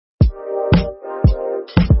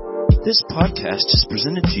This podcast is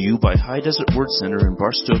presented to you by High Desert Word Center in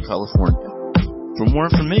Barstow, California. For more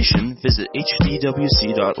information, visit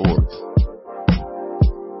hdwc.org.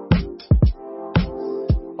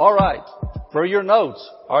 All right. For your notes,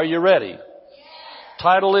 are you ready?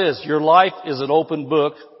 Title is, Your Life is an Open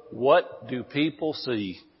Book. What do people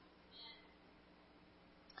see?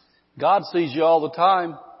 God sees you all the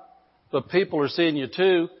time, but people are seeing you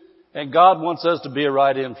too, and God wants us to be a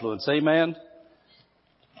right influence. Amen?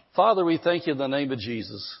 Father, we thank you in the name of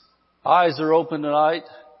Jesus. Eyes are open tonight,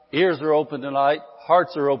 ears are open tonight,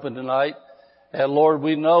 hearts are open tonight, and Lord,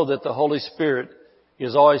 we know that the Holy Spirit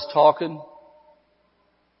is always talking,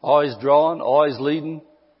 always drawing, always leading,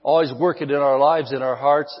 always working in our lives, in our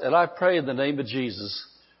hearts, and I pray in the name of Jesus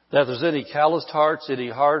that if there's any calloused hearts, any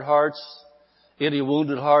hard hearts, any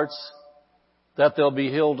wounded hearts, that they'll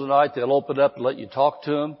be healed tonight. They'll open up and let you talk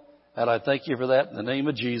to them. And I thank you for that in the name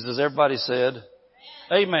of Jesus. Everybody said,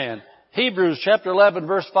 Amen. Hebrews chapter 11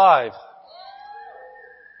 verse 5.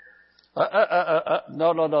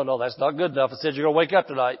 No. That's not good enough. It says you're going to wake up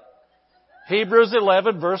tonight. Hebrews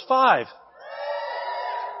 11 verse 5.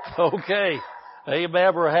 Okay.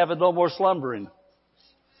 Amen. We're having no more slumbering.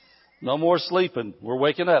 No more sleeping. We're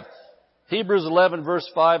waking up. Hebrews 11 verse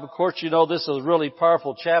 5. Of course, you know this is a really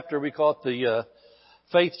powerful chapter. We call it the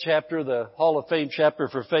faith chapter, the Hall of Fame chapter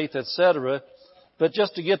for faith, etc. But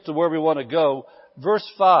just to get to where we want to go, verse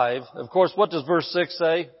 5, of course, what does verse 6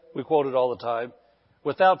 say? We quote it all the time.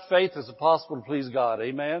 Without faith, it's impossible to please God.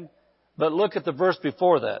 Amen? But look at the verse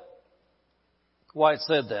before that. Why it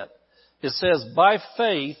said that. It says, by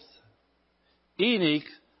faith, Enoch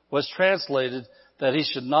was translated that he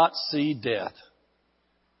should not see death.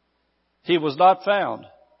 He was not found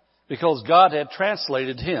because God had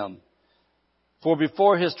translated him. For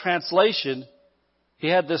before his translation, he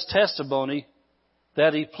had this testimony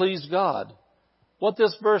that he pleased God. What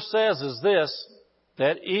this verse says is this,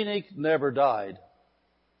 that Enoch never died.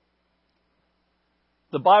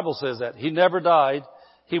 The Bible says that. He never died.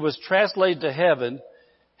 He was translated to heaven.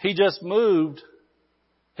 He just moved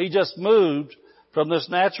from this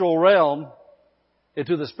natural realm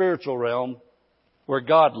into the spiritual realm where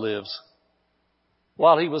God lives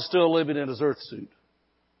while he was still living in his earth suit.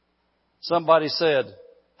 Somebody said,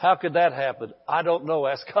 how could that happen? I don't know.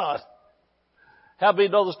 Ask God. How many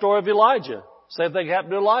know the story of Elijah? Same thing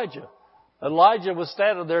happened to Elijah. Elijah was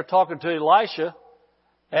standing there talking to Elisha,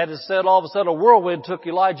 and it said all of a sudden a whirlwind took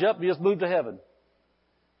Elijah up and he just moved to heaven.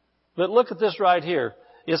 But look at this right here.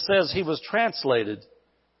 It says he was translated.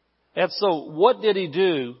 And so what did he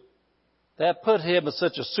do that put him in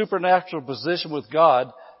such a supernatural position with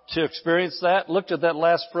God to experience that? Look at that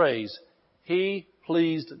last phrase. He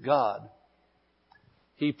pleased God.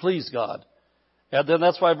 He pleased God. And then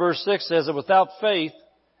that's why verse 6 says that without faith,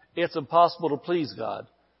 it's impossible to please God.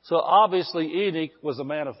 So obviously Enoch was a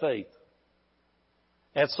man of faith.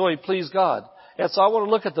 And so he pleased God. And so I want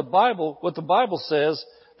to look at the Bible, what the Bible says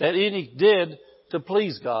that Enoch did to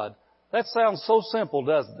please God. That sounds so simple,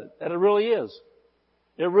 doesn't it? And it really is.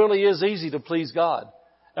 It really is easy to please God.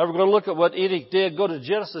 And we're going to look at what Enoch did. Go to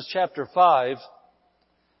Genesis chapter 5.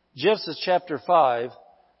 Genesis chapter 5,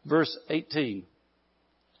 verse 18.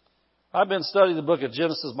 I've been studying the book of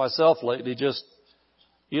Genesis myself lately. Just,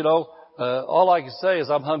 all I can say is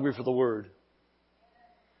I'm hungry for the Word.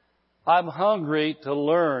 I'm hungry to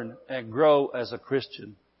learn and grow as a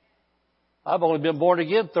Christian. I've only been born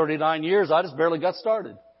again 39 years. I just barely got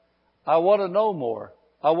started. I want to know more.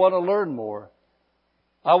 I want to learn more.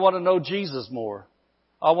 I want to know Jesus more.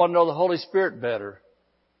 I want to know the Holy Spirit better.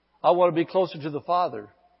 I want to be closer to the Father.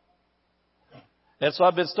 And so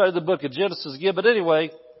I've been studying the book of Genesis again. But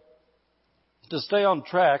anyway, to stay on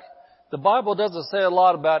track, the Bible doesn't say a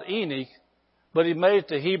lot about Enoch, but he made it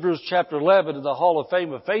to Hebrews chapter 11 in the Hall of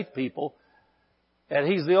Fame of Faith people. And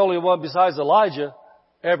he's the only one besides Elijah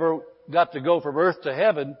ever got to go from earth to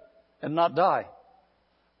heaven and not die.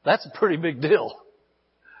 That's a pretty big deal.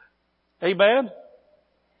 Amen?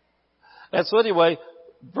 And so anyway,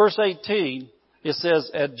 verse 18, it says,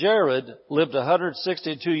 and Jared lived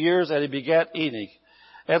 162 years and he begat Enoch.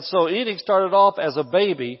 And so Enoch started off as a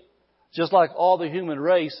baby, just like all the human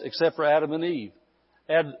race except for Adam and Eve.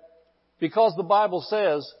 And because the Bible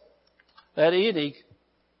says that Enoch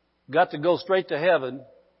got to go straight to heaven,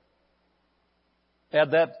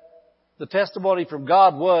 and that the testimony from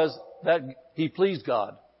God was that he pleased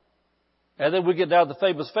God. And then we get down to the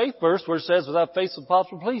famous faith verse where it says, without faith it's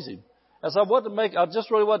impossible to please him. And so I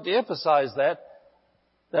just really want to emphasize that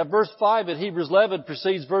verse 5 in Hebrews 11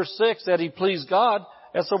 precedes verse 6 that he pleased God.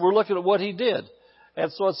 And so we're looking at what he did. And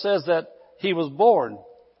so it says that he was born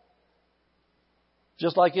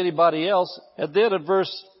just like anybody else. And then in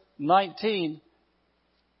verse 19,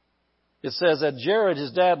 it says that Jared,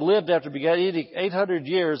 his dad, lived after begat Enoch 800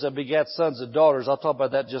 years and begat sons and daughters. I'll talk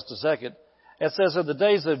about that in just a second. It says in the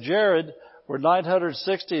days of Jared were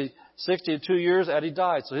 962 years, and he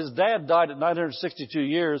died. So his dad died at 962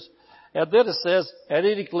 years. And then it says, and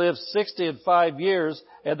Enoch lived 65 years,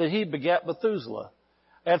 and then he begat Methuselah.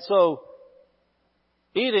 And so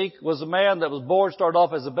Enoch was a man that was born, started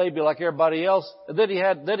off as a baby like everybody else, and then he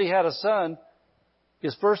had a son.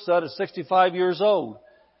 His first son is 65 years old.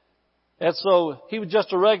 And so he was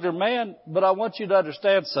just a regular man, but I want you to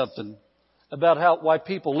understand something about why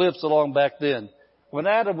people lived so long back then. When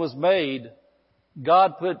Adam was made,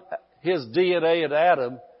 God put his DNA in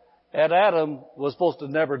Adam, and Adam was supposed to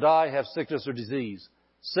never die, have sickness or disease.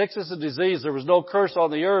 Sickness and disease, there was no curse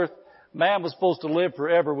on the earth. Man was supposed to live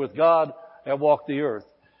forever with God and walk the earth.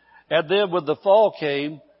 And then when the fall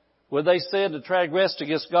came, when they sinned and transgressed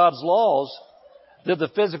against God's laws, then the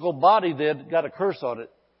physical body then got a curse on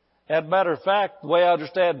it. As a matter of fact, the way I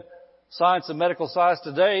understand science and medical science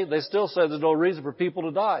today, they still say there's no reason for people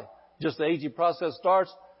to die. Just the aging process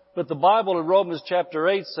starts. But the Bible in Romans chapter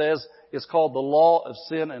 8 says it's called the law of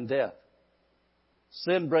sin and death.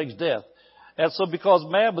 Sin brings death. And so because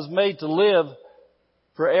man was made to live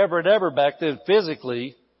forever and ever back then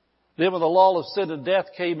physically, then when the law of sin and death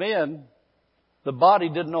came in, the body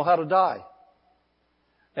didn't know how to die.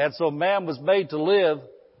 And so man was made to live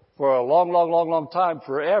for a long time,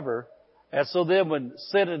 forever. And so then when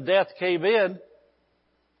sin and death came in,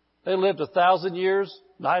 they lived 1,000 years,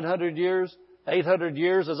 900 years, 800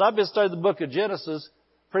 years. As I've been studying the book of Genesis,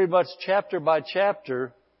 pretty much chapter by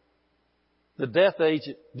chapter, the death age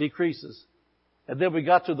decreases. And then we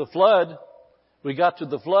got to the flood. And after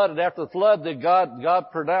the flood, then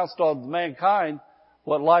God pronounced on mankind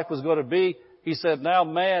what life was going to be. He said, now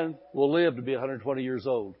man will live to be 120 years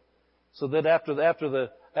old. So then after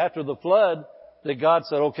the flood, then God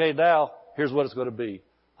said, okay, now here's what it's going to be.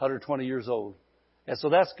 120 years old. And so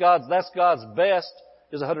that's God's best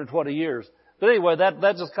is 120 years. But anyway,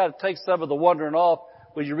 that just kind of takes some of the wondering off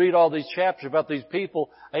when you read all these chapters about these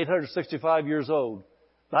people, 865 years old,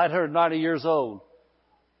 990 years old.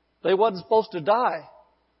 They wasn't supposed to die.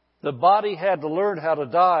 The body had to learn how to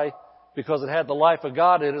die because it had the life of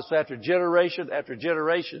God in it. So after generation after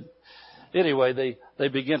generation, anyway, they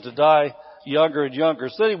begin to die younger and younger.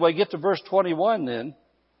 So anyway, get to verse 21 then.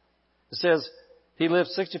 It says, he lived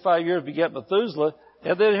 65 years, begat Methuselah.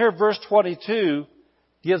 And then here verse 22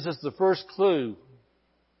 gives us the first clue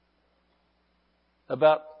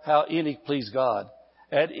about how Enoch pleased God.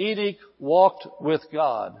 And Enoch walked with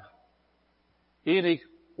God. Enoch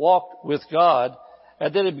walked with God.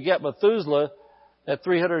 And then he begat Methuselah at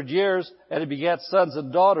 300 years, and he begat sons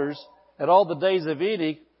and daughters. And all the days of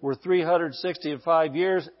Enoch were 365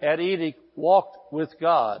 years, and Enoch walked with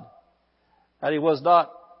God. And he was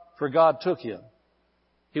not, for God took him.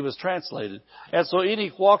 He was translated. And so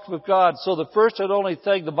Enoch walked with God. So the first and only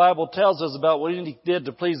thing the Bible tells us about what Enoch did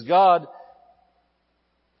to please God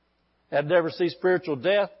and never see spiritual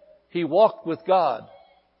death, he walked with God.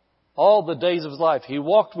 All the days of his life, he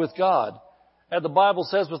walked with God. And the Bible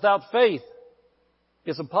says without faith,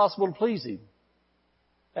 it's impossible to please him.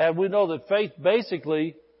 And we know that faith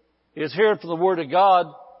basically is hearing from the Word of God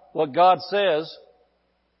what God says,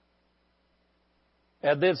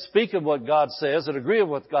 and then speaking what God says and agreeing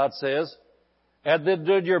with what God says, and then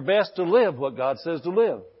doing your best to live what God says to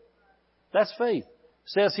live. That's faith. It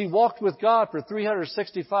says he walked with God for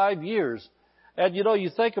 365 years. And you know, you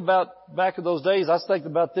think about back in those days, I was thinking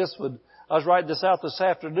about this when I was writing this out this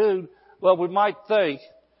afternoon. Well, we might think,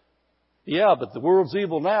 yeah, but the world's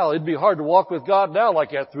evil now. It'd be hard to walk with God now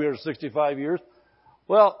like that 365 years.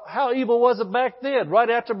 Well, how evil was it back then? Right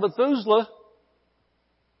after Methuselah,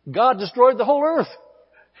 God destroyed the whole earth.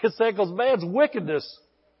 It said because man's wickedness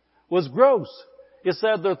was gross. It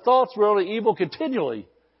said their thoughts were only evil continually.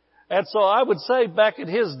 And so I would say back in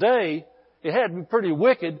his day, it had to be pretty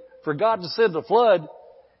wicked for God to send a flood,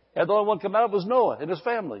 and the only one come out was Noah and his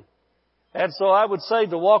family. And so I would say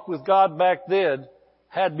to walk with God back then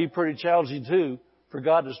had to be pretty challenging too for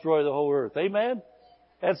God to destroy the whole earth. Amen?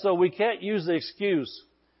 And so we can't use the excuse,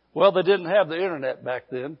 well, they didn't have the internet back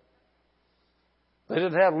then. They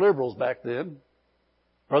didn't have liberals back then.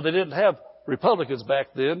 Or they didn't have Republicans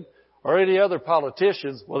back then. Or any other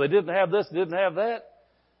politicians. Well, they didn't have this, didn't have that.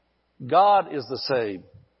 God is the same.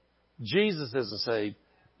 Jesus is the same.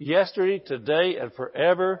 Yesterday, today, and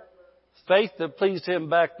forever. Faith that pleased him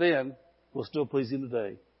back then will still please him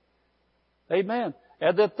today. Amen.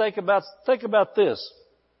 And then think about this.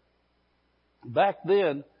 Back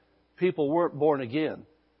then, people weren't born again.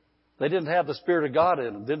 They didn't have the Spirit of God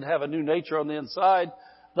in them. Didn't have a new nature on the inside.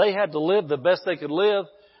 They had to live the best they could live.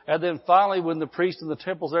 And then finally, when the priests in the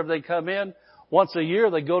temples, everything come in, once a year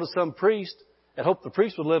they go to some priest and hope the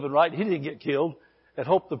priest was living right. He didn't get killed. And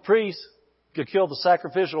hope the priest could kill the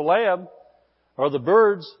sacrificial lamb or the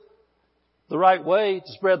birds the right way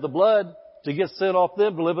to spread the blood to get sin off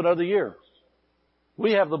them to live another year.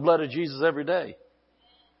 We have the blood of Jesus every day.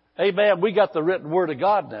 Amen. We got the written word of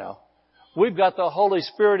God now. We've got the Holy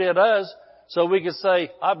Spirit in us so we can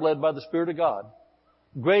say, I'm led by the Spirit of God.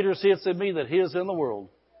 Greater is He that's in me than He is in the world.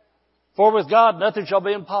 For with God nothing shall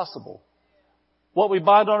be impossible. What we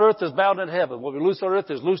bind on earth is bound in heaven. What we loose on earth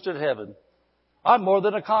is loosed in heaven. I'm more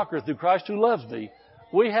than a conqueror through Christ who loves me.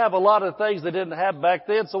 We have a lot of things they didn't have back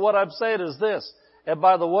then. So what I'm saying is this. And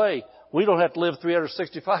by the way, we don't have to live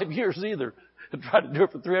 365 years either. And try to do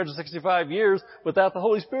it for 365 years without the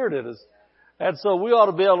Holy Spirit in us. And so we ought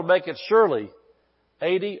to be able to make it surely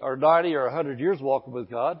 80 or 90 or 100 years walking with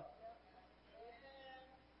God.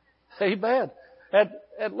 Amen. And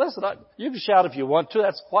listen, you can shout if you want to.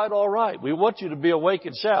 That's quite all right. We want you to be awake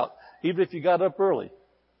and shout, even if you got up early.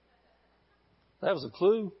 That was a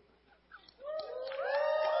clue.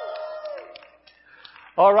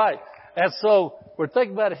 All right. And so we're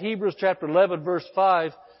thinking about Hebrews chapter 11, verse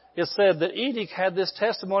 5. It said that Enoch had this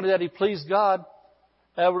testimony that he pleased God.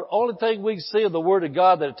 And the only thing we can see in the Word of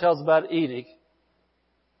God that it tells about Enoch,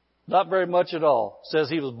 not very much at all. It says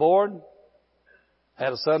he was born,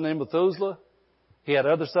 had a son named Methuselah. He had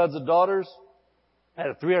other sons and daughters.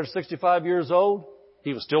 At 365 years old,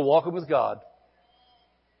 he was still walking with God.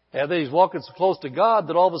 And then he's walking so close to God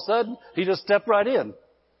that all of a sudden, he just stepped right in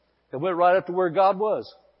and went right up to where God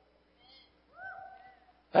was.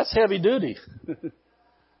 That's heavy duty.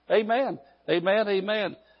 Amen. Amen.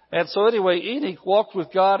 Amen. And so anyway, Enoch walked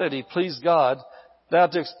with God and he pleased God. Now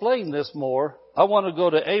to explain this more, I want to go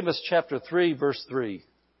to Amos chapter 3, verse 3.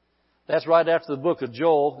 That's right after the book of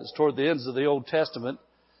Joel. It's toward the ends of the Old Testament.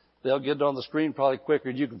 They'll get it on the screen probably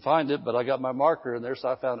quicker than you can find it, but I got my marker in there, so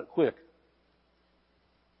I found it quick.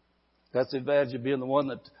 That's the advantage of being the one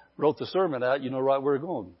that wrote the sermon out. You know right where we're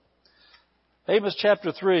going. Amos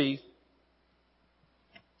chapter 3,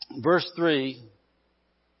 verse 3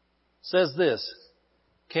 says this,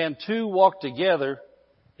 can two walk together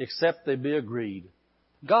except they be agreed?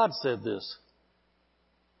 God said this.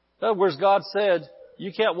 In other words, God said,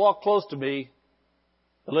 you can't walk close to me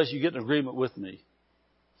unless you get an agreement with me.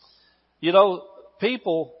 You know,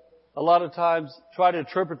 people a lot of times try to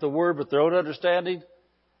interpret the word with their own understanding,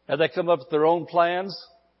 and they come up with their own plans,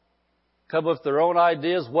 come up with their own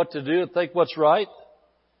ideas what to do and think what's right.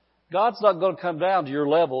 God's not going to come down to your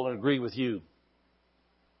level and agree with you.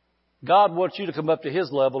 God wants you to come up to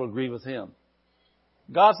His level and agree with Him.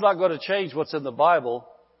 God's not going to change what's in the Bible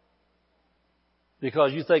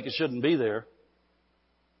because you think it shouldn't be there.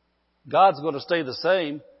 God's going to stay the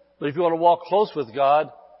same, but if you want to walk close with God,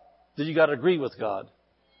 then you got to agree with God.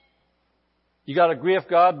 You got to agree with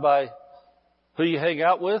God by who you hang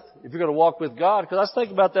out with, if you're going to walk with God. Because I was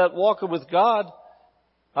thinking about that walking with God.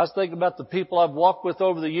 I was thinking about the people I've walked with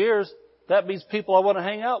over the years. That means people I want to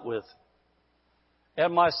hang out with.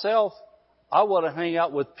 And myself, I want to hang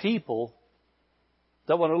out with people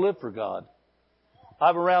that want to live for God.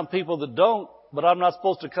 I'm around people that don't, but I'm not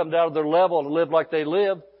supposed to come down to their level and live like they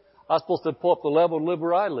live. I'm supposed to pull up the level and live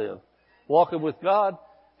where I live, walking with God.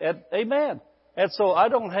 And amen. And so I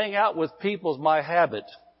don't hang out with people as my habit.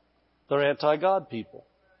 They're anti-God people.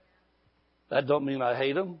 That don't mean I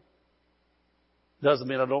hate them. Doesn't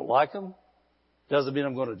mean I don't like them. Doesn't mean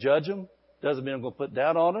I'm going to judge them. Doesn't mean I'm going to put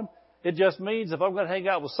down on them. It just means if I'm going to hang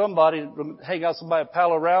out with somebody, to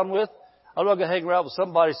pal around with, I'm not going to hang around with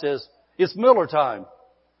somebody who says, it's Miller time.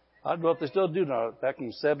 I don't know if they still do now. Back in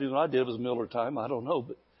the 70s when I did, it was Miller time. I don't know,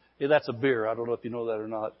 but yeah, that's a beer. I don't know if you know that or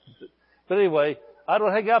not. But anyway, I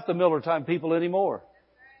don't hang out with the Miller time people anymore.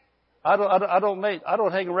 I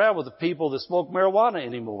don't hang around with the people that smoke marijuana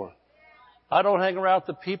anymore. I don't hang around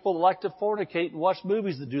with the people that like to fornicate and watch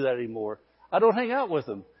movies that do that anymore. I don't hang out with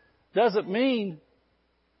them. Doesn't mean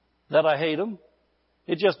that I hate them.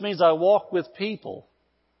 It just means I walk with people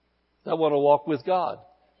that want to walk with God.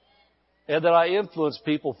 And that I influence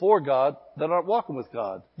people for God that aren't walking with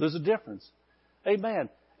God. There's a difference. Amen.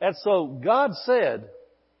 And so God said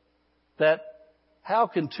that how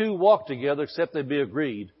can two walk together except they be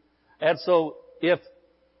agreed? And so if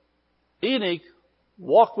Enoch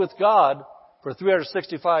walked with God for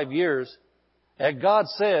 365 years, and God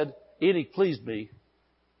said, Enoch pleased me,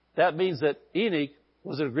 that means that Enoch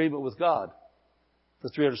was in agreement with God for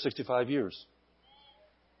 365 years.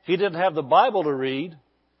 He didn't have the Bible to read,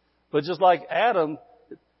 but just like Adam,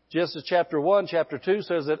 Genesis chapter 1, chapter 2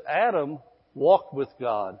 says that Adam walked with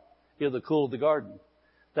God in the cool of the garden.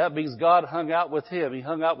 That means God hung out with him. He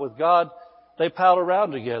hung out with God. They palled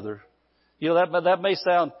around together. You know, that may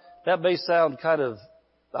sound kind of,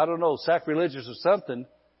 I don't know, sacrilegious or something,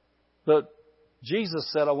 but Jesus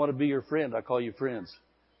said, I want to be your friend. I call you friends.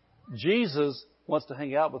 Jesus wants to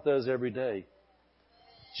hang out with us every day.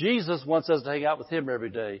 Jesus wants us to hang out with him every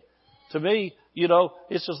day. To me, you know,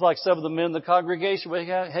 it's just like some of the men in the congregation. We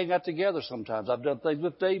hang out together sometimes. I've done things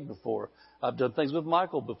with Dave before. I've done things with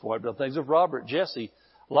Michael before. I've done things with Robert, Jesse.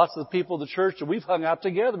 Lots of the people in the church that we've hung out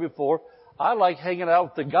together before. I like hanging out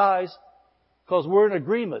with the guys because we're in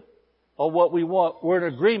agreement on what we want. We're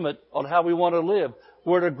in agreement on how we want to live.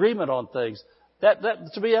 We're in agreement on things. That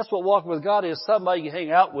to me, that's what walking with God is. Somebody you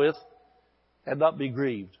hang out with and not be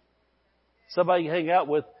grieved. Somebody you hang out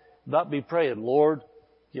with, not be praying, Lord,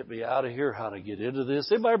 get me out of here, how to get into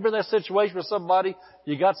this. Anybody ever been in that situation with somebody,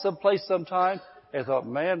 you got someplace sometime, and thought,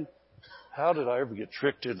 man, how did I ever get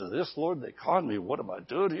tricked into this, Lord? They conned me. What am I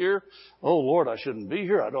doing here? Oh, Lord, I shouldn't be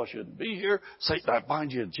here. I know I shouldn't be here. Satan, I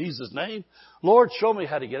bind you in Jesus' name. Lord, show me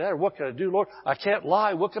how to get out of here. What can I do, Lord? I can't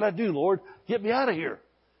lie. What can I do, Lord? Get me out of here.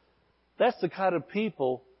 That's the kind of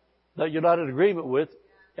people that you're not in agreement with,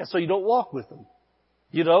 and so you don't walk with them.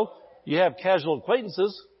 You know, you have casual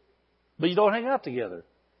acquaintances, but you don't hang out together.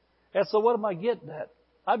 And so what am I getting at?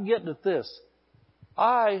 I'm getting at this.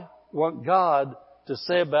 I want God to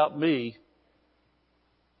say about me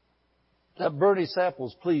that Bernie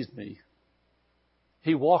Samples pleased me.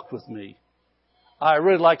 He walked with me. I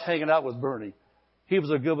really liked hanging out with Bernie. He was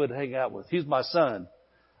a good one to hang out with. He's my son.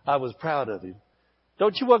 I was proud of him.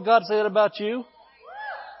 Don't you want God saying about you?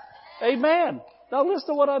 Amen. Now listen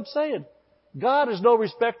to what I'm saying. God is no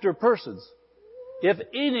respecter of persons. If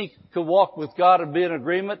any can walk with God and be in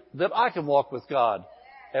agreement, then I can walk with God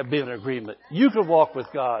and be in agreement. You can walk with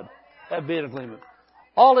God and be in agreement.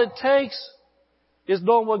 All it takes is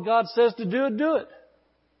knowing what God says to do and do it.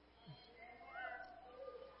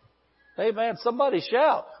 Amen. Somebody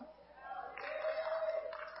shout.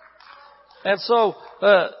 And so,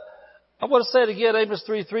 I want to say it again. Amos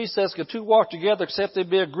 3:3 says, can two walk together except they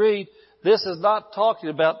be agreed? This is not talking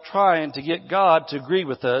about trying to get God to agree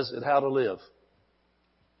with us in how to live.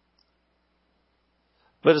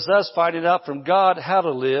 But it's us finding out from God how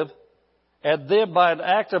to live, and then by an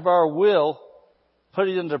act of our will,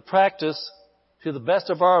 putting it into practice to the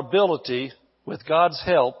best of our ability with God's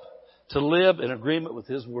help to live in agreement with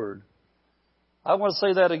His Word. I want to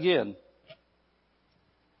say that again.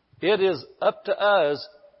 It is up to us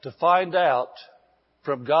to find out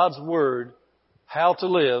from God's Word how to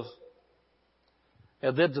live,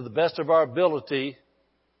 and then to the best of our ability,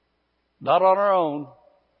 not on our own,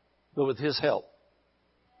 but with His help,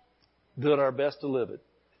 doing our best to live it.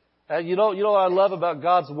 And you know what I love about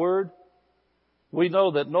God's Word? We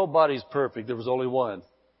know that nobody's perfect. There was only one.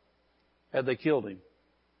 And they killed Him.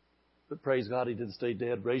 But praise God, He didn't stay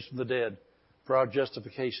dead. Raised from the dead for our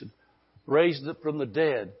justification. Raised from the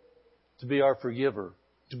dead to be our forgiver,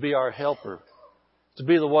 to be our helper, to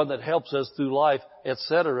be the one that helps us through life,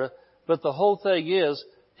 etc. But the whole thing is,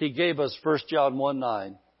 He gave us 1 John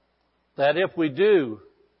 1:9. That if we do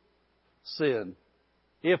sin,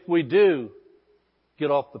 if we do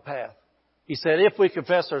get off the path, He said, if we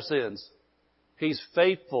confess our sins, He's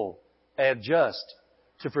faithful and just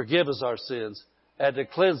to forgive us our sins and to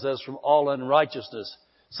cleanse us from all unrighteousness.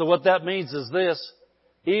 So what that means is this: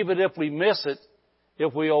 even if we miss it,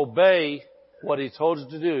 if we obey what He told us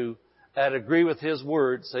to do and agree with His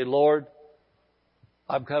Word, say, Lord,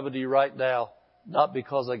 I'm coming to you right now, not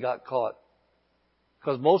because I got caught.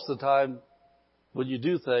 Because most of the time, when you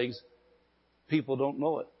do things, people don't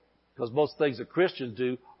know it. Because most things that Christians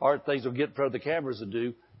do aren't things we'll get in front of the cameras and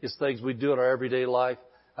do. It's things we do in our everyday life.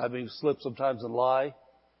 I mean, slip sometimes and lie,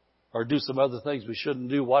 or do some other things we shouldn't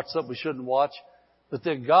do, watch something we shouldn't watch. But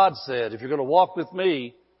then God said, if you're going to walk with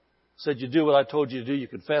me, said you do what I told you to do, you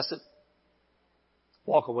confess it,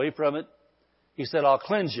 walk away from it. He said, I'll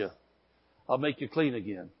cleanse you. I'll make you clean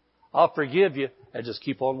again. I'll forgive you, and just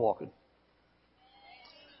keep on walking.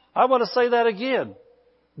 I want to say that again.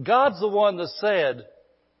 God's the one that said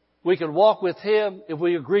we can walk with Him if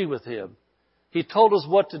we agree with Him. He told us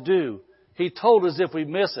what to do. He told us if we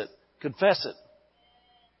miss it, confess it.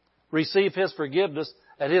 Receive His forgiveness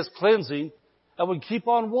and His cleansing, and we keep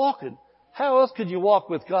on walking. How else could you walk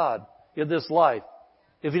with God in this life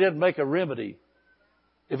if He didn't make a remedy?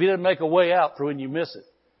 If He didn't make a way out for when you miss it?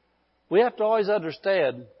 We have to always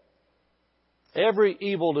understand every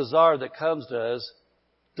evil desire that comes to us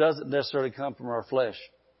doesn't necessarily come from our flesh.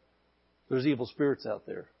 There's evil spirits out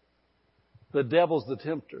there. The devil's the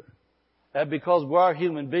tempter. And because we are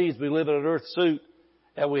human beings, we live in an earth suit,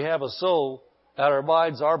 and we have a soul, and our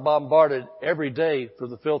minds are bombarded every day from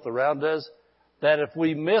the filth around us, that if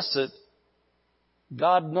we miss it,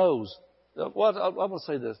 God knows. What I'm going to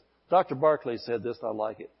say this. Dr. Barclay said this, and I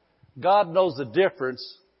like it. God knows the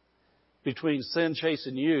difference between sin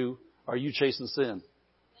chasing you or you chasing sin.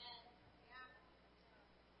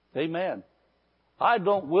 Amen. I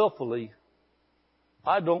don't willfully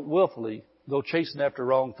go chasing after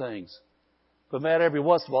wrong things. But man, every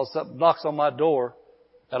once in a while something knocks on my door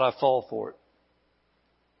and I fall for it.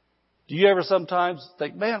 Do you ever sometimes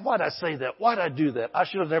think, man, why'd I say that? Why'd I do that? I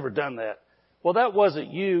should have never done that. Well, that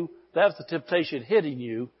wasn't you. That's the temptation hitting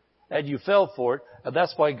you, and you fell for it. And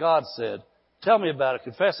that's why God said, tell me about it,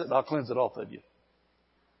 confess it, and I'll cleanse it off of you.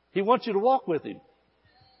 He wants you to walk with Him.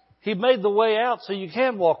 He made the way out so you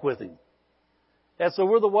can walk with Him. And so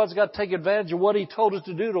we're the ones that got to take advantage of what He told us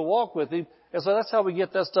to do to walk with Him. And so that's how we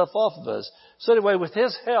get that stuff off of us. So anyway, with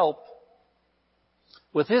His help,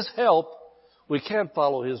 we can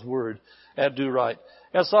follow His Word and do right.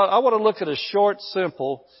 And so I want to look at a short,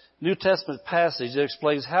 simple New Testament passage that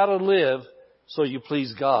explains how to live so you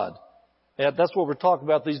please God. And that's what we're talking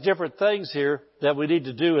about, these different things here that we need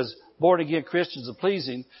to do as born-again Christians and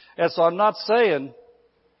pleasing. And so I'm not saying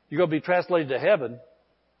you're going to be translated to heaven,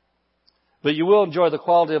 but you will enjoy the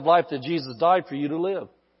quality of life that Jesus died for you to live.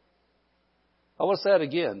 I want to say that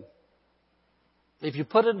again. If you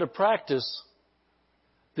put into practice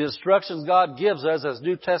the instructions God gives us as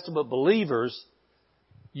New Testament believers,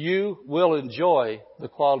 you will enjoy the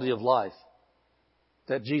quality of life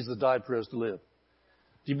that Jesus died for us to live.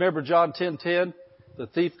 Do you remember John 10:10? The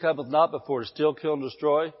thief cometh not before to steal, kill, and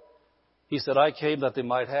destroy. He said, I came that they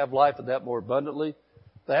might have life and that more abundantly.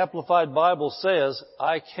 The Amplified Bible says,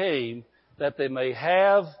 I came that they may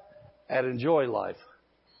have and enjoy life.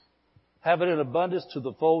 Have it in abundance to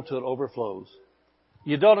the full till it overflows.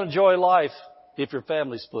 You don't enjoy life if your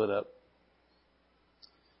family's split up.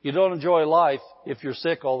 You don't enjoy life if you're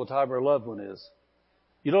sick all the time or a loved one is.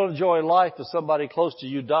 You don't enjoy life if somebody close to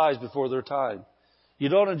you dies before their time. You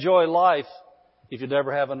don't enjoy life if you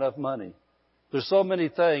never have enough money. There's so many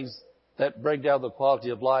things that bring down the quality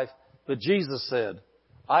of life. But Jesus said,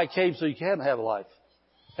 I came so you can have life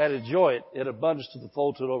and enjoy it in abundance to the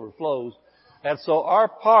full till it overflows. And so our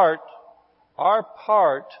part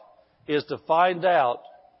is to find out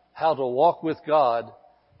how to walk with God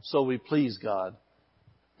so we please God.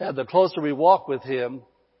 And the closer we walk with Him,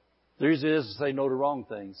 the easier it is to say no to wrong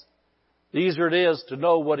things. The easier it is to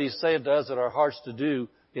know what He's saying to us in our hearts to do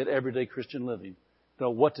in everyday Christian living. To know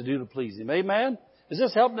what to do to please Him. Amen? Is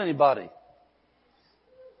this helping anybody?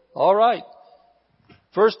 All right.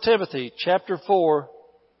 1 Timothy chapter 4,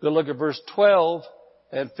 we'll look at verse 12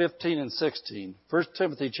 and 15 and 16. 1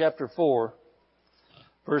 Timothy chapter 4,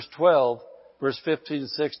 verse 12, verse 15 and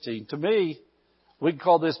 16. To me, we can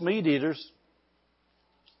call this meat eaters,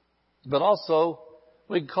 but also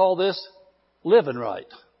we can call this living right.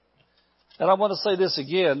 And I want to say this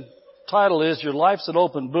again. Title is, Your Life's an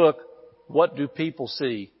Open Book. What do people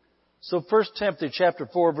see? So 1 Timothy chapter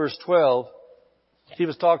 4, verse 12, he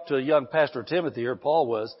was talking to a young pastor Timothy, or Paul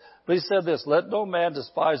was, but he said this, let no man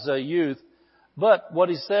despise thy youth. But what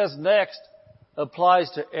he says next applies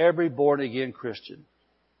to every born-again Christian.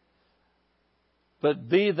 But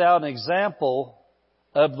be thou an example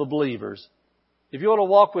of the believers. If you want to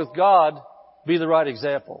walk with God, be the right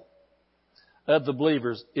example of the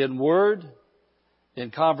believers in word,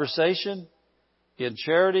 in conversation, in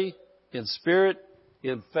charity, in spirit,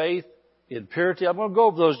 in faith, in purity. I'm going to go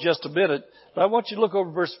over those just a minute, but I want you to look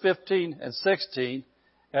over verse 15 and 16,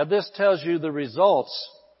 and this tells you the results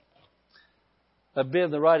of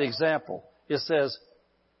being the right example. It says,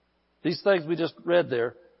 these things we just read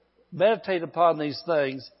there, meditate upon these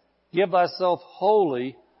things, give thyself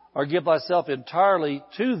wholly, or give thyself entirely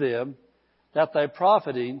to them, that thy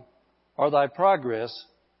profiting or thy progress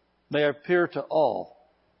may appear to all.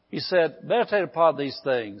 He said, meditate upon these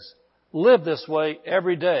things. Live this way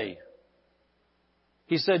every day.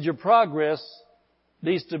 He said, your progress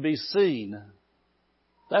needs to be seen.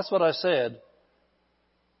 That's what I said.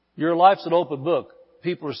 Your life's an open book.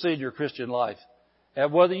 People are seeing your Christian life.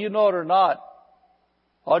 And whether you know it or not,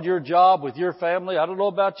 on your job, with your family, I don't know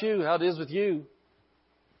about you, how it is with you.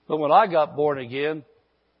 But when I got born again,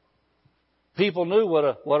 people knew what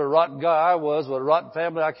a rotten guy I was, what a rotten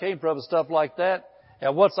family I came from and stuff like that.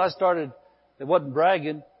 And once I started, it wasn't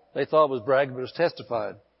bragging. They thought it was bragging, but it was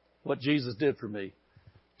testifying what Jesus did for me.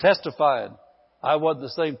 Testifying. I wasn't the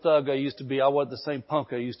same thug I used to be. I wasn't the same punk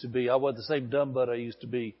I used to be. I wasn't the same dumb butt I used to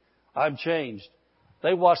be. I'm changed.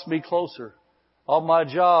 They watched me closer. On my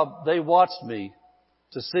job, they watched me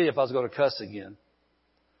to see if I was going to cuss again.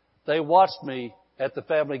 They watched me at the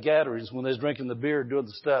family gatherings when they was drinking the beer, doing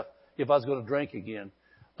the stuff, if I was going to drink again.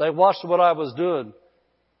 They watched what I was doing,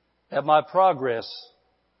 and my progress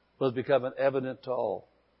was becoming evident to all.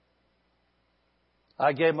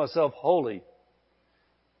 I gave myself wholly,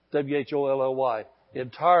 W-H-O-L-L-Y,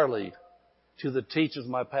 entirely to the teachings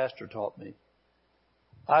my pastor taught me.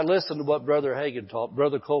 I listened to what Brother Hagin taught,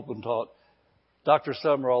 Brother Copeland taught, Dr.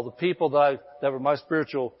 Summerall, the people that were my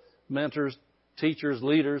spiritual mentors, teachers,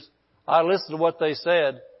 leaders. I listened to what they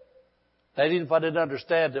said, and even if I didn't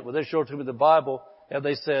understand it, when they showed it to me in the Bible, and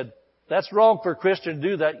they said, that's wrong for a Christian to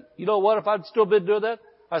do that. You know what? If I'd still been doing that,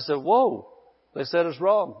 I said, whoa. They said it's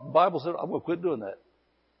wrong. The Bible said, I'm going to quit doing that.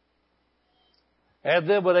 And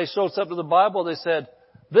then when they showed something in the Bible, they said,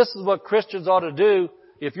 this is what Christians ought to do.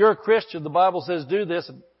 If you're a Christian, the Bible says do this.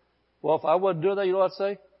 Well, if I wasn't doing that, you know what I'd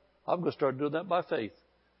say? I'm going to start doing that by faith.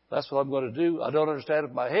 That's what I'm going to do. I don't understand it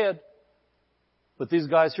in my head. But these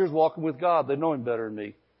guys here's walking with God. They know Him better than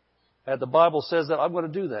me. And the Bible says that I'm going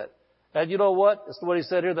to do that. And you know what? It's what He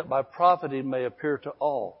said here, that my profiting may appear to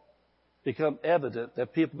all. Become evident,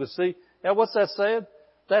 that people can see. And what's that saying?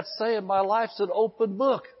 That's saying my life's an open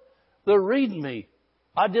book. They're reading me.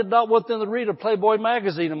 I did not want them to read a Playboy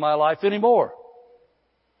magazine in my life anymore.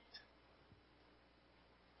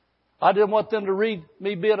 I didn't want them to read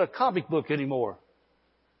me being a comic book anymore.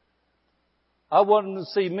 I wanted them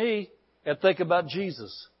to see me and think about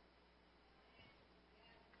Jesus.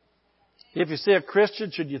 If you see a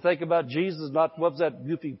Christian, should you think about Jesus? Not, what was that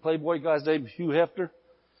goofy Playboy guy's name? Hugh Hefner?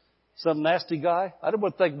 Some nasty guy? I didn't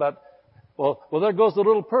want to think about, well, there goes the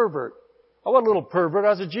little pervert. I wasn't a little pervert. I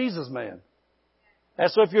was a Jesus man. And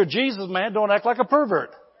so if you're a Jesus man, don't act like a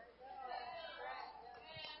pervert.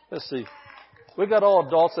 Let's see. We got all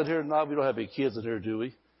adults in here tonight. We don't have any kids in here, do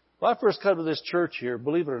we? When I first come to this church here,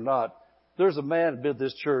 believe it or not, there's a man who been to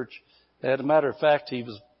this church. And as a matter of fact, he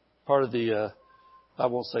was part of the, I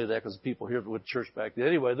won't say that because people here went to church back then.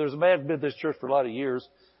 Anyway, there's a man who been to this church for a lot of years.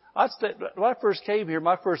 When I first came here,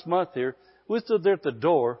 my first month here, we stood there at the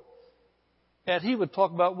door, and he would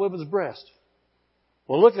talk about women's breasts.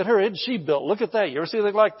 Well, look at her. Isn't she built? Look at that. You ever see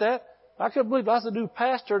anything like that? I couldn't believe it. I was a new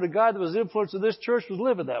pastor, and the guy that was influencing this church was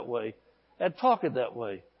living that way and talking that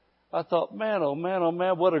way. I thought, man, oh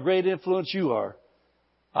man, what a great influence you are.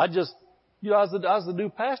 I was the new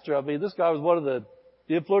pastor. I mean, this guy was one of the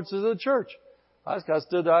influences of the church. I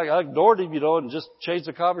ignored him, and just changed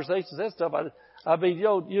the conversations and stuff. I had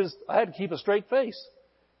to keep a straight face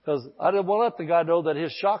because I didn't want to let the guy know that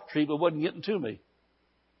his shock treatment wasn't getting to me.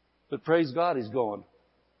 But praise God, he's going.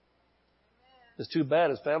 It's too bad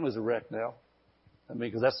his family's a wreck now. I mean,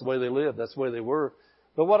 because that's the way they lived. That's the way they were.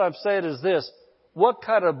 But what I'm saying is this. What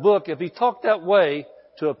kind of book, if he talked that way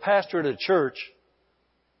to a pastor at a church,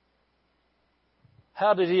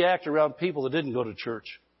 how did he act around people that didn't go to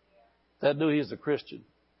church, that knew he was a Christian?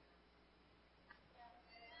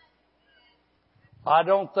 I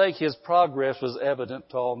don't think his progress was evident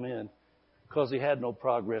to all men because he had no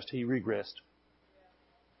progress. He regressed.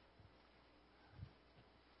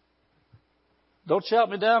 Don't shout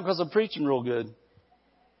me down because I'm preaching real good.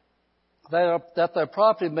 That thy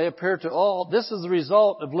property may appear to all. This is the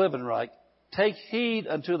result of living right. Take heed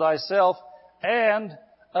unto thyself and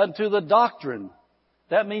unto the doctrine.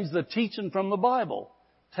 That means the teaching from the Bible.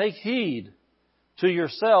 Take heed to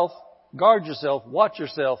yourself. Guard yourself. Watch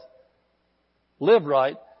yourself. Live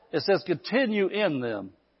right. It says continue in them.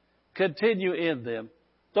 Continue in them.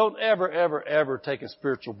 Don't ever take a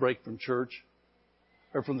spiritual break from church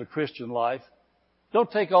or from the Christian life. Don't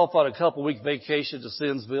take off on a couple-week vacation to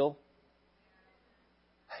Sinsville.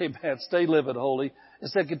 Amen. Stay living holy. It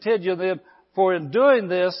said continue in them. For in doing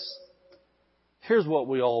this, here's what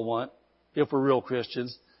we all want if we're real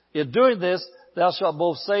Christians. In doing this, thou shalt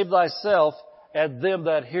both save thyself and them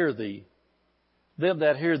that hear thee. Them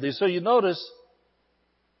that hear thee. So you notice,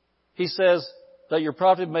 he says that your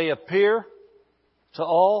prophet may appear to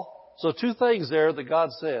all. So two things there that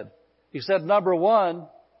God said. He said, number one,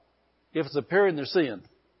 if it's appearing, they're seeing.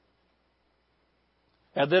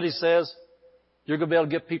 And then he says, you're going to be able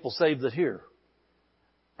to get people saved that hear.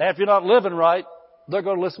 And if you're not living right, they're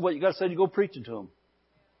going to listen to what you got to say and you go preaching to them.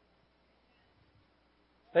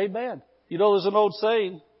 Amen. You know, there's an old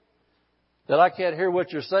saying that I can't hear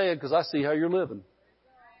what you're saying because I see how you're living.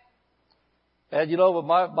 And you know,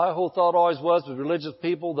 my whole thought always was with religious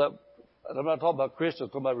people that, and I'm not talking about Christians, I'm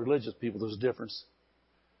talking about religious people, there's a difference.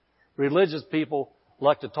 Religious people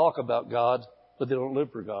like to talk about God, but they don't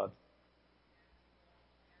live for God.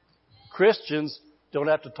 Christians don't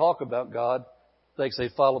have to talk about God. They can say,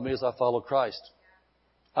 follow me as I follow Christ.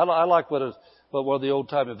 I like what one of the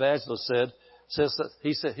old-time evangelists said.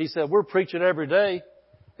 He said, we're preaching every day,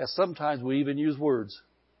 And sometimes we even use words.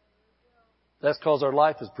 That's because our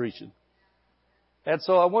life is preaching. And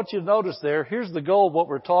so I want you to notice there, here's the goal of what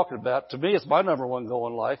we're talking about. To me, it's my number one goal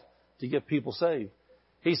in life, to get people saved.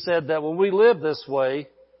 He said that when we live this way,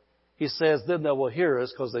 he says, then they will hear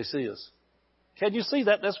us because they see us. Can you see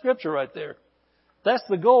that? That's scripture right there. That's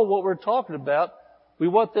the goal of what we're talking about. We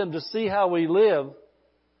want them to see how we live.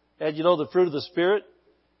 And you know, the fruit of the Spirit.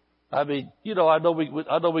 I mean, you know, I know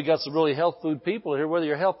we got some really health food people here, whether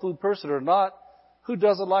you're a health food person or not. Who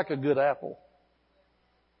doesn't like a good apple?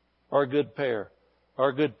 Or a good pear? Or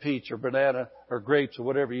a good peach or banana or grapes or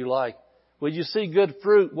whatever you like. When you see good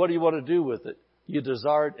fruit, what do you want to do with it? You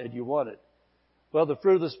desire it and you want it. Well, the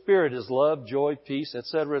fruit of the Spirit is love, joy, peace,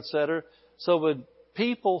 etc., etc. So when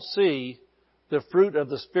people see the fruit of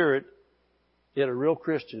the Spirit in a real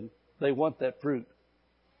Christian, they want that fruit.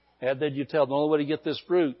 And then you tell them the only way to get this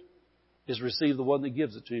fruit is receive the one that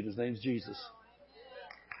gives it to you. His name's Jesus.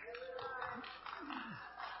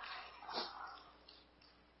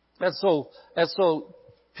 And so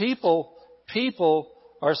people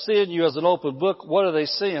are seeing you as an open book. What are they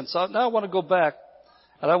seeing? So now I want to go back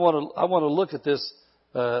and I want to look at this,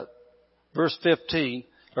 verse 15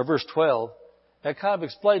 or verse 12 and kind of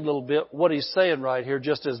explain a little bit what he's saying right here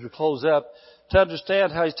just as we close up. To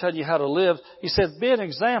understand how he's telling you how to live, he says, be an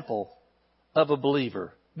example of a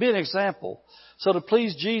believer. Be an example. So to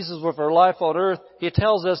please Jesus with our life on earth, he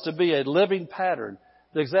tells us to be a living pattern.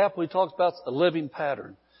 The example he talks about is a living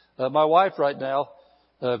pattern. My wife right now,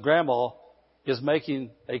 Grandma, is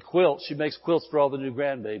making a quilt. She makes quilts for all the new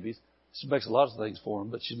grandbabies. She makes a lot of things for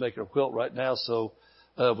them, but she's making a quilt right now. So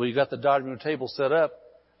we got the dining room table set up.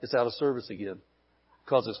 It's out of service again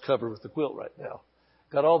because it's covered with the quilt right now.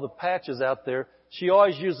 Got all the patches out there. She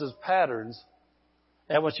always uses patterns.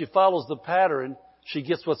 And when she follows the pattern, she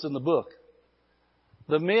gets what's in the book.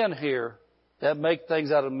 The men here that make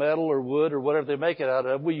things out of metal or wood or whatever they make it out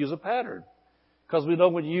of, we use a pattern. Because we know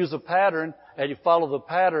when you use a pattern and you follow the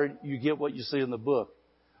pattern, you get what you see in the book.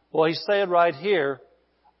 Well, he's saying right here,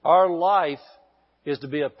 our life is to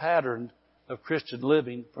be a pattern of Christian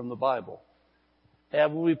living from the Bible.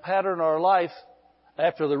 And when we pattern our life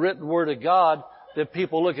after the written Word of God, then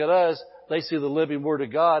people look at us, they see the living Word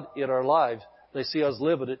of God in our lives. They see us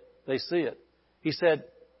living it. They see it. He said,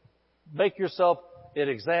 make yourself an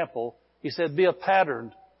example. He said, be a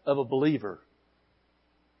pattern of a believer.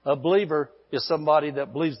 A believer is somebody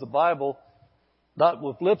that believes the Bible, not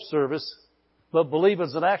with lip service, but believe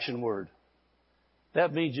is an action word.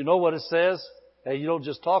 That means you know what it says, and you don't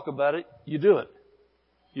just talk about it, you do it.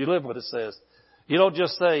 You live what it says. You don't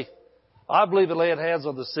just say, I believe in laying hands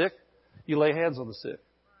on the sick. You lay hands on the sick.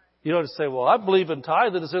 You don't just say, well, I believe in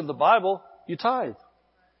tithe that is in the Bible. You tithe.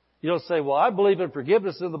 You don't say, well, I believe in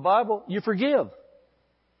forgiveness in the Bible. You forgive.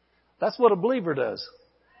 That's what a believer does.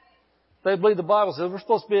 They believe the Bible says we're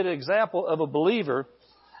supposed to be an example of a believer.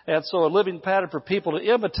 And so a living pattern for people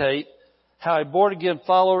to imitate how a born-again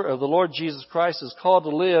follower of the Lord Jesus Christ is called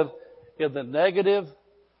to live in the negative,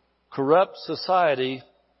 corrupt society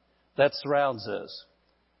that surrounds us.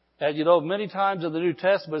 And you know, many times in the New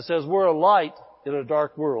Testament it says we're a light in a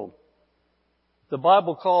dark world. The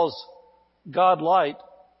Bible calls God light,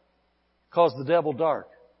 calls the devil dark.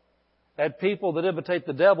 And people that imitate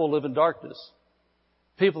the devil live in darkness.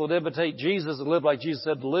 People that imitate Jesus and live like Jesus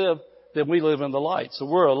said to live, then we live in the light. So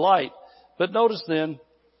we're a light. But notice then,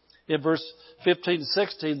 in verse 15 and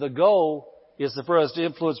 16, the goal is for us to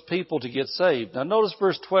influence people to get saved. Now notice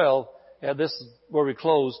verse 12, and this is where we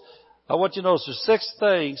close. I want you to notice there's 6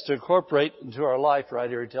 things to incorporate into our life right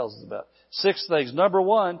here he tells us about. 6 things. Number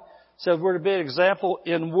 1 says we're to be an example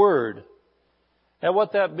in word. And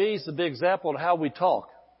what that means is to be an example in how we talk.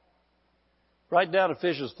 Write down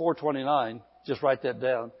Ephesians 4:29. Just write that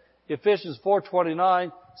down. Ephesians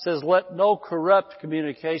 4:29 says, let no corrupt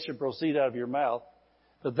communication proceed out of your mouth,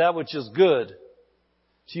 but that which is good,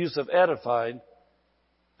 to use of edifying,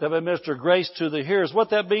 that may minister grace to the hearers.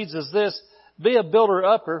 What that means is this, be a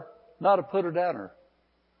builder-upper, not a putter-downer.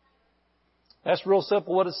 That's real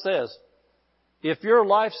simple what it says. If your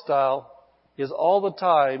lifestyle is all the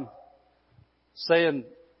time saying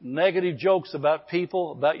negative jokes about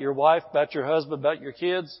people, about your wife, about your husband, about your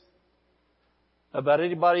kids, about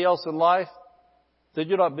anybody else in life, then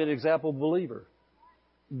you're not being an example believer.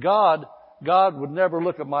 God would never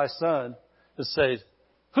look at my son and say,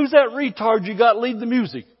 who's that retard you got leading the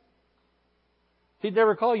music? He'd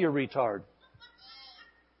never call you a retard.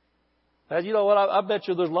 And you know what? I bet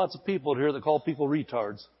you there's lots of people here that call people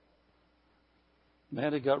retards.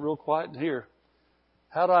 Man, it got real quiet in here.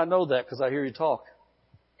 How do I know that? Because I hear you talk.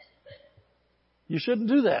 You shouldn't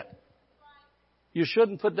do that. You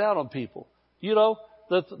shouldn't put down on people. You know,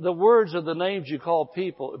 The words are the names you call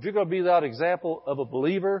people. If you're going to be that example of a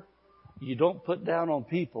believer, you don't put down on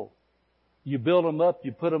people. You build them up,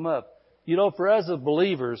 you put them up. You know, for us as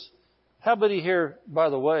believers, how many here, by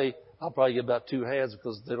the way, I'll probably get about 2 hands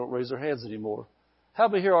because they don't raise their hands anymore. How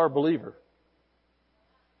many here are a believer?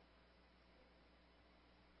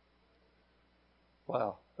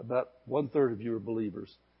 Wow, about 1/3 of you are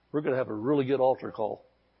believers. We're going to have a really good altar call.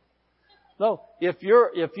 No, if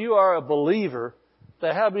you are a believer,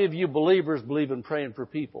 then how many of you believers believe in praying for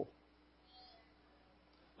people?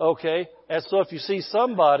 Okay, and so if you see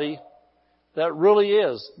somebody that really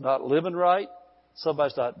is not living right,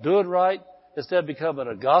 somebody's not doing right, instead of becoming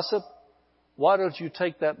a gossip, why don't you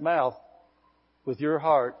take that mouth with your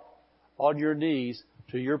heart on your knees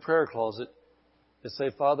to your prayer closet and say,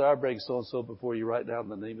 Father, I bring so-and-so before you right now in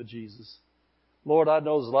the name of Jesus. Lord, I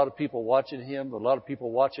know there's a lot of people watching him, a lot of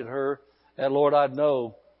people watching her, and Lord, I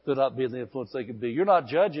know they're not being the influence they can be. You're not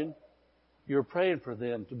judging. You're praying for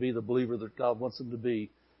them to be the believer that God wants them to be,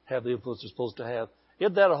 have the influence they're supposed to have.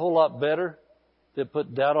 Isn't that a whole lot better than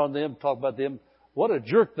put doubt on them, talk about them? What a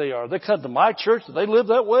jerk they are. They come to my church. Do they live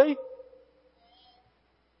that way?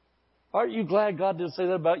 Aren't you glad God didn't say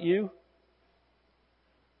that about you?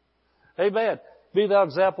 Amen. Be thou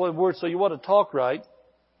example in words. So you want to talk right.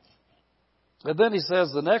 And then he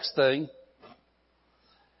says the next thing.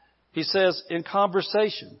 He says in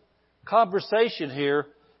conversation. Conversation here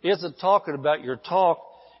isn't talking about your talk.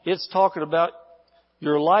 It's talking about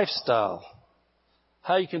your lifestyle.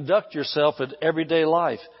 How you conduct yourself in everyday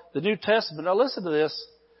life. The New Testament, now listen to this.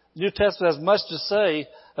 The New Testament has much to say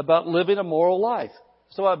about living a moral life.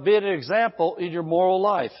 So about being an example in your moral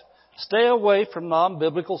life. Stay away from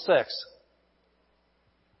non-biblical sex.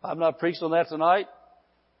 I'm not preaching on that tonight.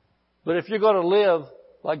 But if you're going to live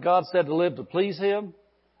like God said to live to please Him,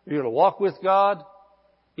 you're going to walk with God.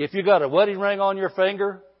 If you got a wedding ring on your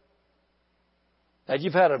finger, and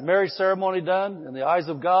you've had a marriage ceremony done in the eyes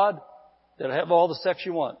of God, then have all the sex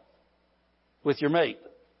you want with your mate.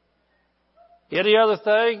 Any other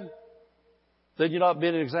thing, then you're not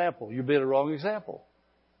being an example. You're being a wrong example.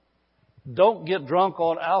 Don't get drunk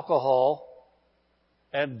on alcohol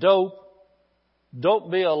and dope.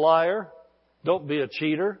 Don't be a liar. Don't be a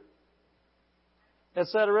cheater.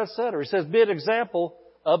 Etc., etc. He says, be an example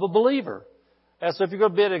of a believer. And so if you're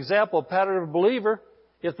going to be an example, a pattern of a believer,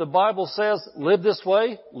 if the Bible says live this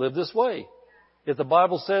way, live this way. If the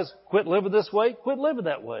Bible says quit living this way, quit living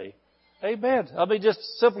that way. Amen. I mean, just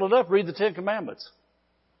simple enough, read the 10 Commandments.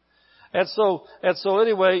 And so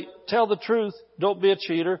anyway, tell the truth, don't be a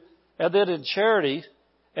cheater. And then in charity,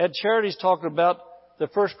 and charity's talking about the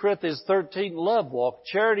 1 Corinthians 13 love walk.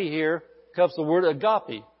 Charity here comes the word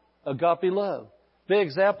agape, agape love. Be an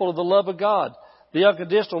example of the love of God, the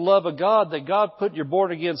unconditional love of God that God put in your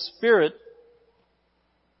born again spirit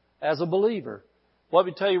as a believer. Let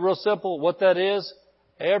me tell you real simple what that is.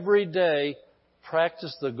 Every day,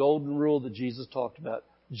 practice the golden rule that Jesus talked about.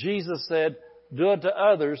 Jesus said, do unto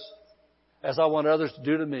others as I want others to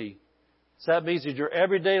do to me. So that means in your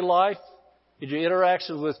everyday life, in your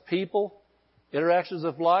interactions with people, interactions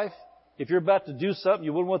of life, if you're about to do something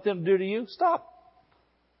you wouldn't want them to do to you, stop.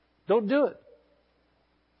 Don't do it.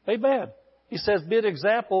 Amen. He says, be an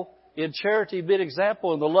example in charity, be an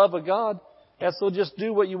example in the love of God. And so just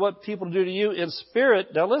do what you want people to do to you in spirit.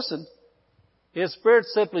 Now listen, in spirit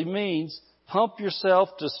simply means pump yourself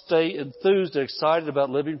to stay enthused and excited about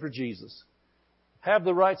living for Jesus. Have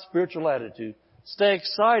the right spiritual attitude. Stay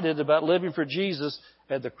excited about living for Jesus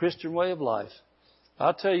and the Christian way of life.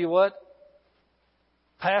 I'll tell you what,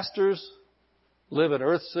 pastors live in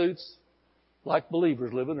earth suits like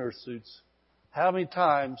believers live in earth suits. How many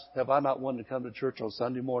times have I not wanted to come to church on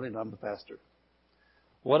Sunday morning and I'm the pastor?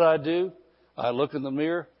 What I do, I look in the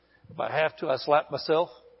mirror. If I have to, I slap myself.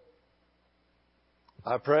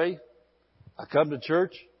 I pray. I come to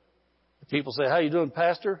church. People say, how you doing,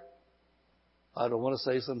 Pastor? I don't want to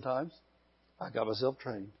say sometimes. I got myself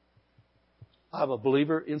trained. I'm a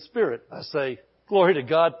believer in spirit. I say, glory to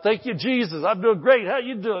God. Thank you, Jesus. I'm doing great. How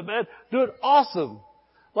you doing, man? Doing awesome.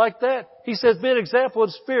 Like that. He says, be an example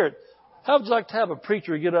in spirit. How would you like to have a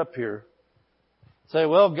preacher get up here? Say,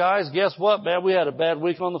 well, guys, guess what, man? We had a bad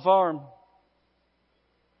week on the farm.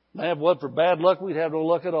 Man, what for bad luck, we'd have no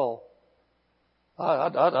luck at all.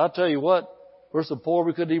 I'll tell you what, we're so poor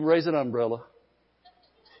we couldn't even raise an umbrella.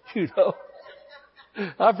 You know,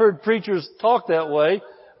 I've heard preachers talk that way,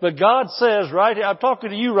 but God says right here, I'm talking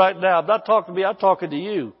to you right now. I'm not talking to me, I'm talking to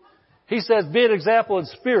you. He says, be an example in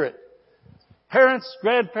spirit. Parents,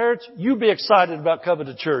 grandparents, you be excited about coming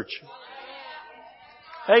to church.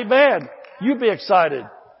 Amen. You be excited.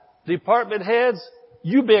 Department heads,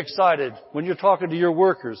 You be excited when you're talking to your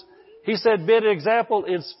workers. He said, be an example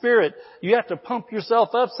in spirit. You have to pump yourself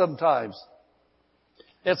up sometimes,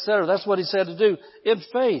 etc. That's what he said to do. In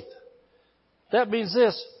faith. That means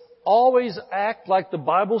this. Always act like the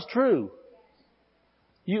Bible's true.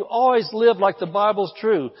 You always live like the Bible's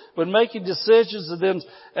true. When making decisions and then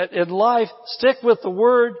in life, stick with the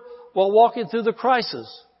Word while walking through the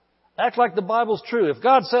crisis. Act like the Bible's true. If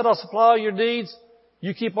God said, I'll supply all your needs,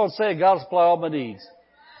 you keep on saying, God will supply all my needs.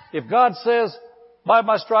 If God says, by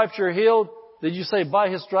my stripes you're healed, then you say, by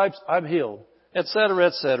His stripes I'm healed, etc.,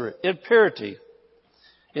 etc. In purity.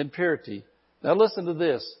 In purity. Now listen to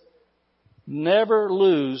this. Never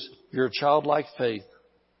lose your childlike faith.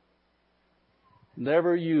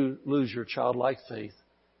 Never you lose your childlike faith.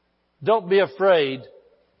 Don't be afraid.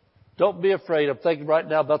 Don't be afraid. I'm thinking right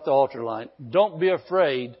now about the altar line. Don't be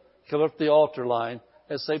afraid. Come up to the altar line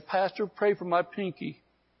and say, Pastor, pray for my pinky.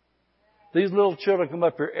 These little children come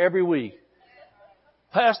up here every week.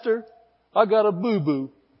 Pastor, I got a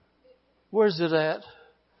boo-boo. Where's it at?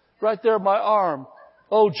 Right there in my arm.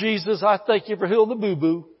 Oh, Jesus, I thank you for healing the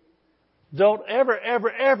boo-boo. Don't ever,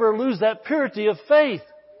 ever, ever lose that purity of faith.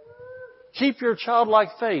 Keep your childlike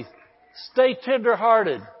faith. Stay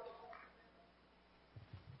tender-hearted.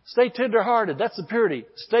 Stay tender-hearted. That's the purity.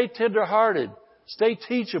 Stay tender-hearted. Stay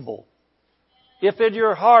teachable. If in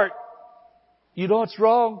your heart you know it's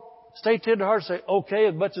wrong, stay tender-hearted. Say, okay,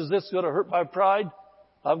 as much as this is going to hurt my pride,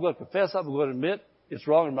 I'm going to confess, I'm going to admit it's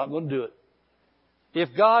wrong, I'm not going to do it. If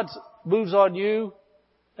God moves on you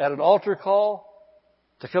at an altar call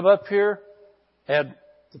to come up here and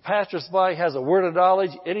the pastor somebody has a word of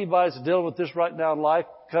knowledge, anybody's dealing with this right now in life,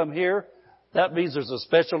 come here. That means there's a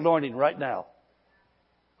special anointing right now.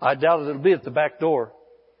 I doubt it'll be at the back door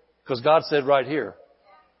because God said right here.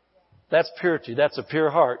 That's purity. That's a pure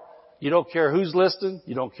heart. You don't care who's listening.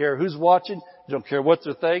 You don't care who's watching. You don't care what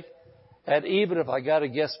they think. And even if I got a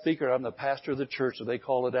guest speaker, I'm the pastor of the church, and they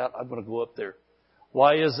call it out, I'm going to go up there.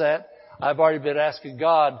 Why is that? I've already been asking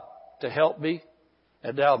God to help me.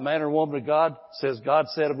 And now a man or woman of God says, God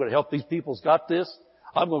said I'm going to help these people who's got this.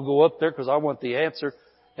 I'm going to go up there because I want the answer.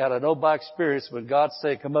 And I know by experience when God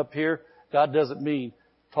say come up here, God doesn't mean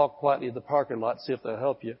talk quietly in the parking lot and see if they'll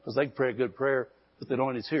help you. Because they can pray a good prayer, but the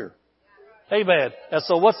anointing's here. Amen. And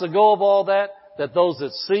so what's the goal of all that? That those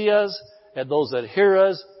that see us and those that hear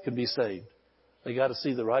us can be saved. They got to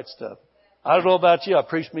see the right stuff. I don't know about you. I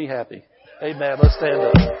preach me happy. Amen. Let's stand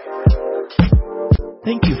up.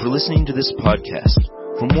 Thank you for listening to this podcast.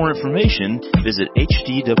 For more information, visit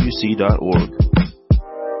hdwc.org.